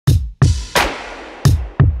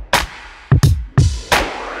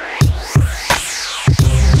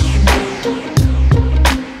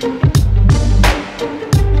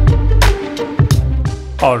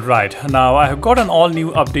Alright, now I have got an all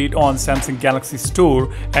new update on Samsung Galaxy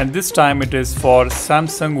Store, and this time it is for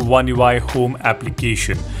Samsung One UI Home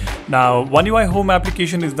application. Now One UI Home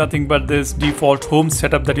application is nothing but this default home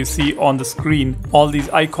setup that you see on the screen. All these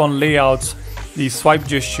icon layouts, these swipe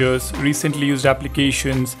gestures, recently used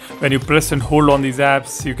applications. When you press and hold on these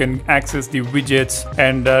apps, you can access the widgets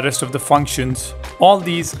and rest of the functions. All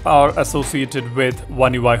these are associated with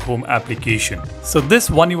One UI Home application. So this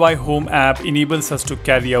One UI Home app enables us to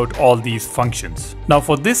carry out all these functions. Now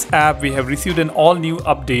for this app, we have received an all new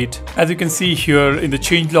update. As you can see here in the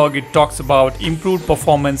changelog, it talks about improved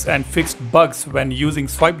performance and fixed bugs when using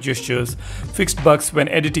swipe gestures, fixed bugs when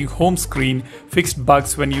editing home screen, fixed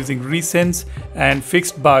bugs when using recents, and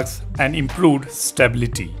fixed bugs and improved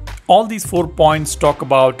stability. All these 4 points talk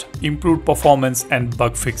about improved performance and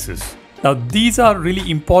bug fixes. Now these are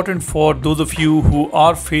really important for those of you who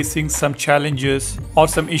are facing some challenges or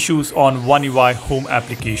some issues on One UI Home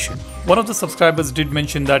application. One of the subscribers did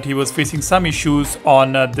mention that he was facing some issues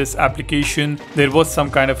on this application. There was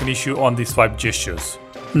some kind of an issue on the swipe gestures.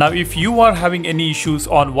 Now if you are having any issues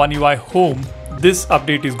on One UI Home, this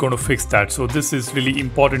update is going to fix that. So this is really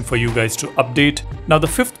important for you guys to update. Now the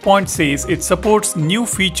 5th point says it supports new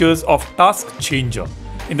features of Task Changer.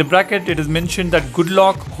 In the bracket, it is mentioned that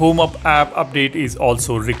Goodlock Home app update is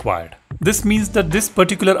also required. This means that this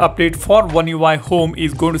particular update for One UI Home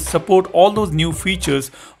is going to support all those new features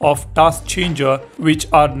of Task Changer which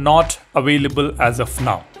are not available as of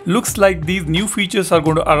now. Looks like these new features are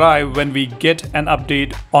going to arrive when we get an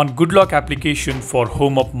update on Goodlock application for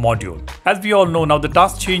Home Up module. As we all know now, the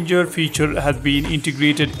Task Changer feature has been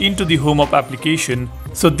integrated into the Home Up application.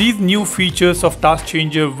 So these new features of Task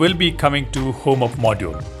Changer will be coming to Home Up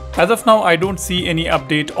module. As of now, I don't see any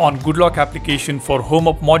update on Goodlock application for Home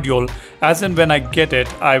Up module. As and when I get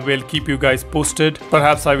it, I will keep you guys posted.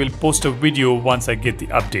 Perhaps I will post a video once I get the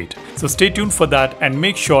update. So stay tuned for that and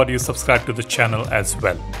make sure you subscribe to the channel as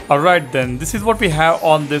well. Alright then, this is what we have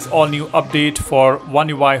on this all new update for One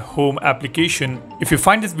UI Home application. If you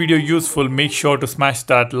find this video useful, make sure to smash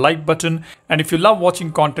that like button. And if you love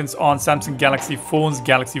watching contents on Samsung Galaxy phones,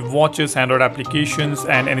 Galaxy watches, Android applications,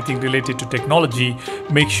 and anything related to technology,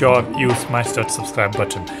 make sure you smash that subscribe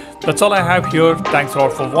button. That's all I have here. Thanks a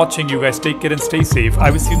lot for watching. You guys take care and stay safe.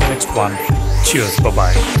 I will see you in the next one. Cheers.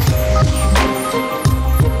 Bye-bye.